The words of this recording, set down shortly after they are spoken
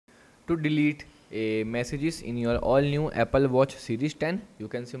To delete messages in your all new Apple Watch Series 10, you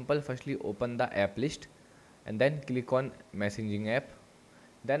can firstly open the app list and then click on messaging app.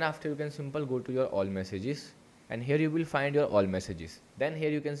 Then after you can go to your all messages, and here you will find your all messages. Then here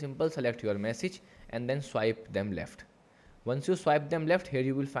you can select your message and then swipe them left. Once you swipe them left, here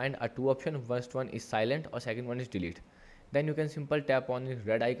you will find a two option. First one is silent or second one is delete. Then you can tap on the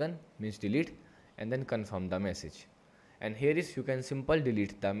red icon, means delete, and then confirm the message. And here is you can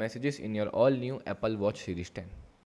delete the messages in your all new Apple Watch Series 10.